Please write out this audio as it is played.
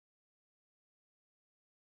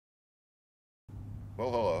Well,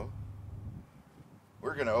 hello.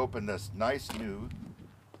 We're going to open this nice new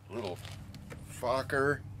little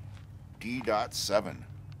Fokker D.VII.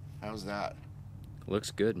 How's that? Looks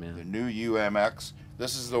good, man. The new UMX.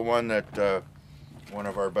 This is the one that one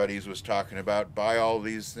of our buddies was talking about. Buy all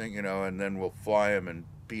these things, you know, and then we'll fly them and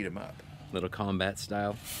beat them up. Little combat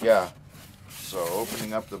style. Yeah. So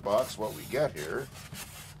opening up the box, what we get here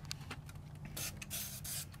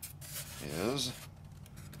is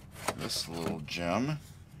this little gem,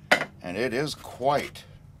 and it is quite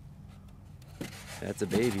That's a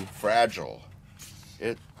baby. fragile.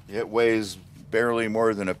 It weighs barely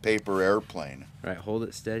more than a paper airplane. All right, hold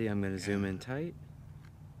it steady. I'm going to zoom in tight.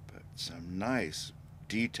 But some nice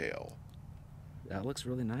detail. That looks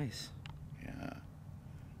really nice. Yeah.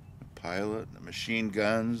 The pilot, the machine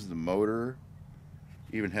guns, the motor.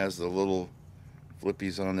 Even has the little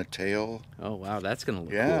flippies on the tail. Oh wow, that's going to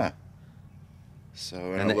look Yeah. cool. So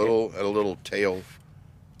and a little tail.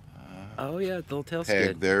 Oh yeah, the little tail Peg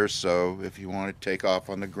skid. there, so if you want to take off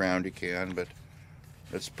on the ground you can, but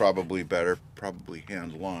it's probably better, probably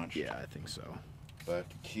hand launched. Yeah, I think so. But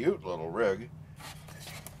cute little rig.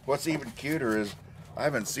 What's even cuter is I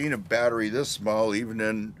haven't seen a battery this small even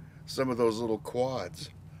in some of those little quads.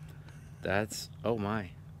 That's, oh my.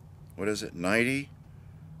 What is it, 90?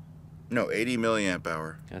 No, 80 milliamp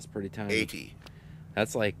hour. That's pretty tiny. 80.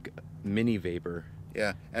 That's like mini vapor.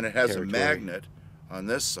 Yeah, and it has territory. a magnet on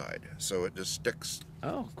this side, so it just sticks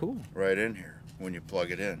Oh, cool. right in here when you plug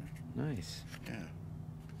it in. Nice. Yeah.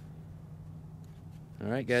 All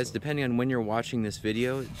right, guys, depending on when you're watching this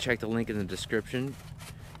video, check the link in the description.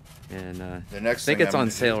 And The next I think thing it's I'm on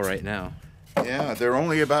gonna sale do- right now. Yeah, they're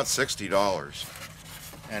only about $60,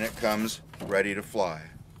 and it comes ready to fly.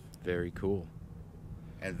 Very cool.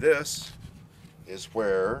 And this is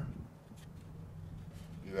where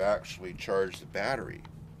you actually charge the battery.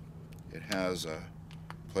 It has a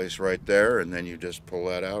place right there, and then you just pull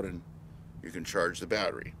that out and you can charge the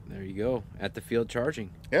battery. There you go, at the field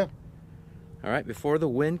charging. Yeah. All right, before the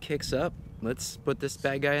wind kicks up, let's put this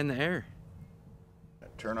bad guy in the air.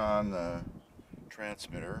 Turn on the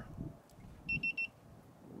transmitter.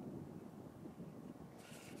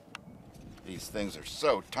 These things are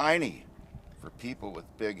so tiny for people with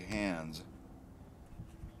big hands.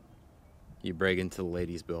 You break into the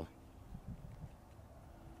ladies' bill.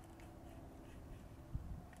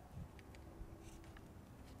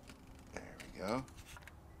 There we go.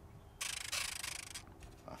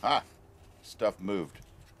 Aha! Stuff moved.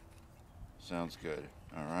 Sounds good.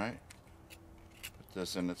 All right. Put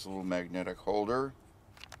this in its little magnetic holder.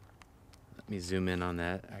 Let me zoom in on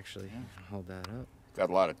that, actually. Hold that up. Got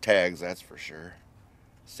a lot of tags, that's for sure.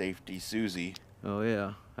 Safety Susie. Oh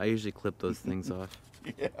yeah, I usually clip those things off.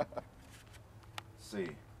 Yeah. See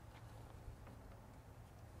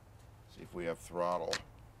if we have throttle.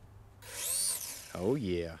 Oh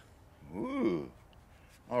yeah. Ooh.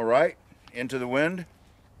 All right, into the wind.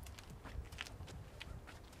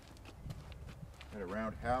 At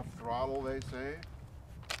around half throttle, they say.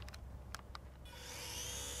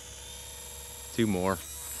 Two more.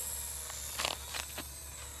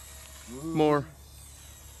 Ooh.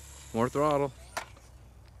 More throttle.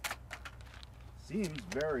 Seems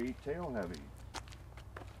very tail heavy.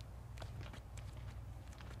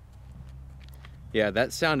 Yeah,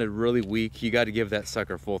 that sounded really weak. You got to give that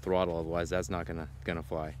sucker full throttle, otherwise that's not gonna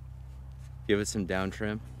fly. Give it some down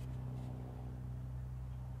trim.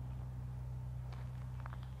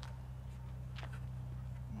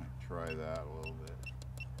 Might try that a little bit.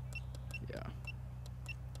 Yeah.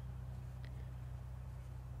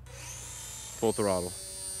 Full throttle.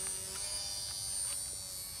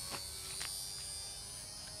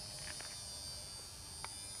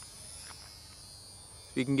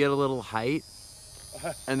 You can get a little height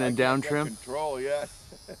and then down trim. Control, yeah.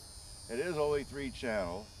 It is only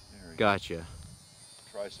 3-channel. There we go. Gotcha.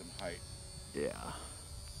 Try some height. Yeah.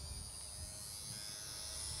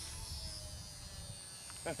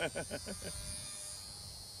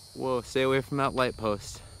 Whoa, stay away from that light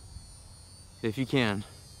post. If you can.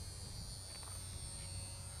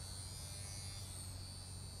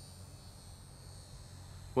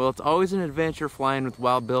 Well, it's always an adventure flying with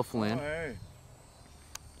Wild Bill Flynn. Oh, hey.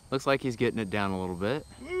 Looks like he's getting it down a little bit.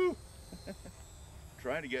 Woo.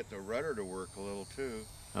 Trying to get the rudder to work a little too.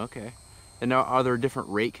 Okay. And now, are there different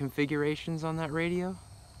rate configurations on that radio?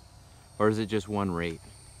 Or is it just one rate?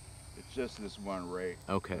 It's just this one rate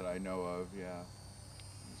Okay. that I know of, yeah.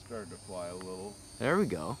 It's starting to fly a little. There we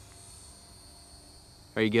go.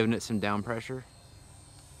 Are you giving it some down pressure?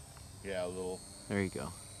 Yeah, a little. There you go.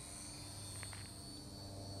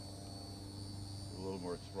 A little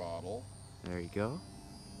more throttle. There you go.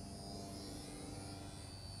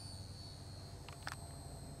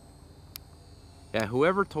 Yeah,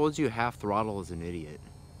 whoever told you half throttle is an idiot.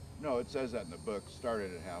 No, it says that in the book.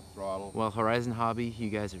 Started at half throttle. Well, Horizon Hobby, you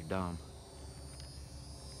guys are dumb.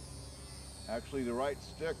 Actually, the right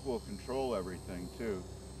stick will control everything too.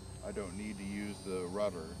 I don't need to use the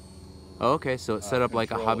rudder. Oh, okay, so it's set up like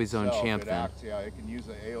a Control Hobby Zone itself. champ It then. acts, yeah, it can use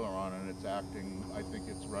the aileron and it's acting, I think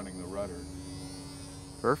it's running the rudder.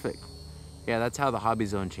 Perfect. Yeah, that's how the Hobby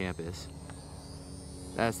Zone champ is.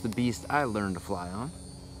 That's the beast I learned to fly on.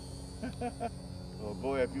 Well,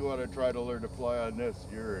 boy, if you want to try to learn to fly on this,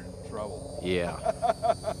 you're in trouble. Yeah.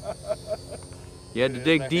 You had to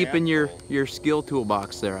dig deep in your skill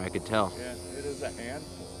toolbox there, I could tell. Yeah, it is a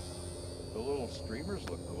handful. The little streamers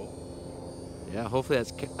look cool. Yeah, hopefully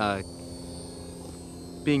that's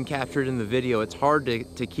being captured in the video. It's hard to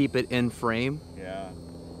keep it in frame. Yeah.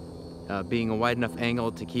 Being a wide enough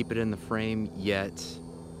angle to keep it in the frame, yet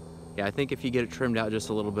yeah, I think if you get it trimmed out just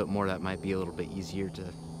a little bit more, that might be a little bit easier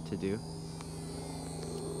to do.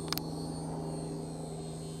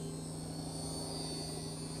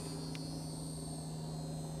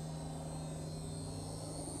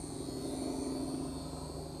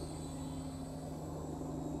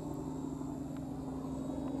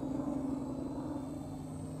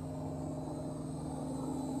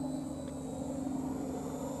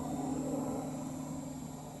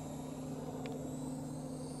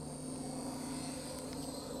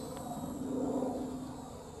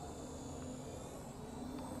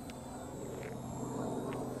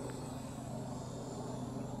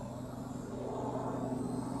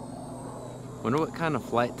 Wonder what kind of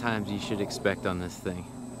flight times you should expect on this thing.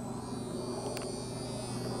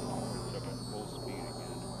 It's up at full speed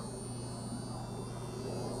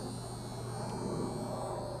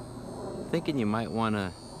again. Thinking you might want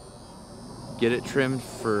to get it trimmed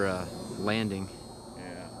for landing.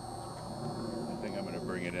 Yeah. I think I'm going to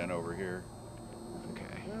bring it in over here. Okay.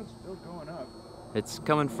 Yeah, it's still going up. It's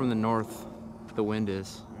coming from the north, the wind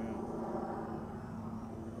is. Yeah.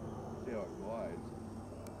 See how it glides.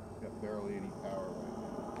 Got barely any power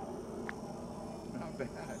right now. Not bad.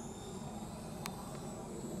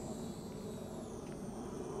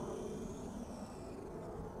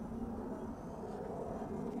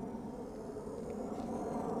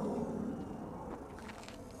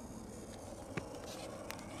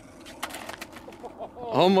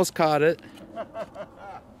 Almost caught it.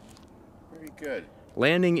 Very good.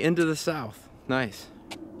 Landing into the south. Nice.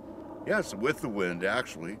 Yes, with the wind,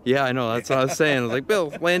 actually. Yeah, I know. That's what I was saying. I was like,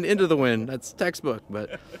 Bill, land into the wind. That's textbook.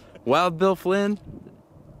 But Wild Bill Flynn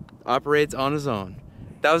operates on his own.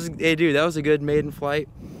 That was, hey, dude, that was a good maiden flight.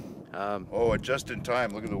 Oh, and just in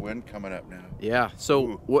time. Look at the wind coming up now. Yeah.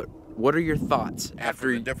 So Ooh. what are your thoughts After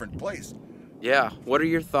a different place. Yeah. What are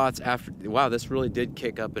your thoughts after? Wow, this really did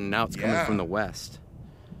kick up, and now it's coming Yeah. from the west.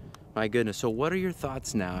 My goodness. So what are your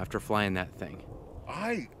thoughts now after flying that thing?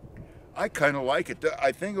 I kind of like it.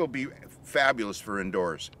 I think it'll be fabulous for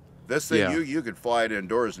indoors. This thing, Yeah. you could fly it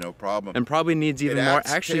indoors, no problem. And probably needs even It more.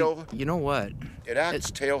 acts Actually, tail- you know what? It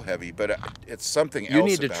acts tail heavy, but it's something else. You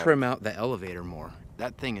need to about trim out the elevator more.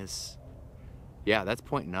 That thing is, yeah, that's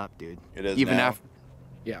pointing up, dude. It is even now? after.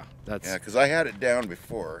 Yeah, that's Yeah, because I had it down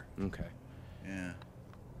before. okay. Yeah.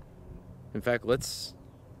 In fact, let's,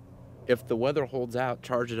 if the weather holds out,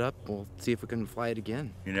 charge it up. We'll see if we can fly it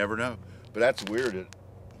again. You never know. But that's weird.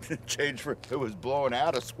 It changed for. It was blowing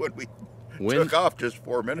at us when we took off just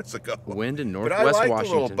 4 minutes ago. Wind in But northwest I like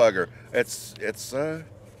Washington. the little bugger.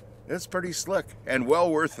 It's pretty slick and well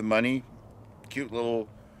worth the money. Cute little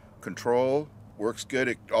control. Works good.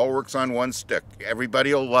 It all works on one stick.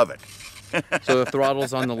 Everybody will love it. So the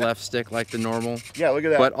throttle's on the left stick like the normal. Yeah, look at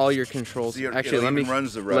that. But all your controls. See, it actually, let even me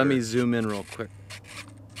runs the let rudder. me zoom in real quick.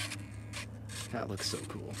 That looks so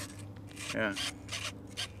cool. Yeah.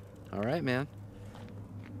 All right, man.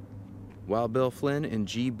 Wild Bill Flynn and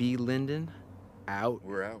GBLynden out.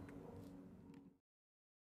 We're out.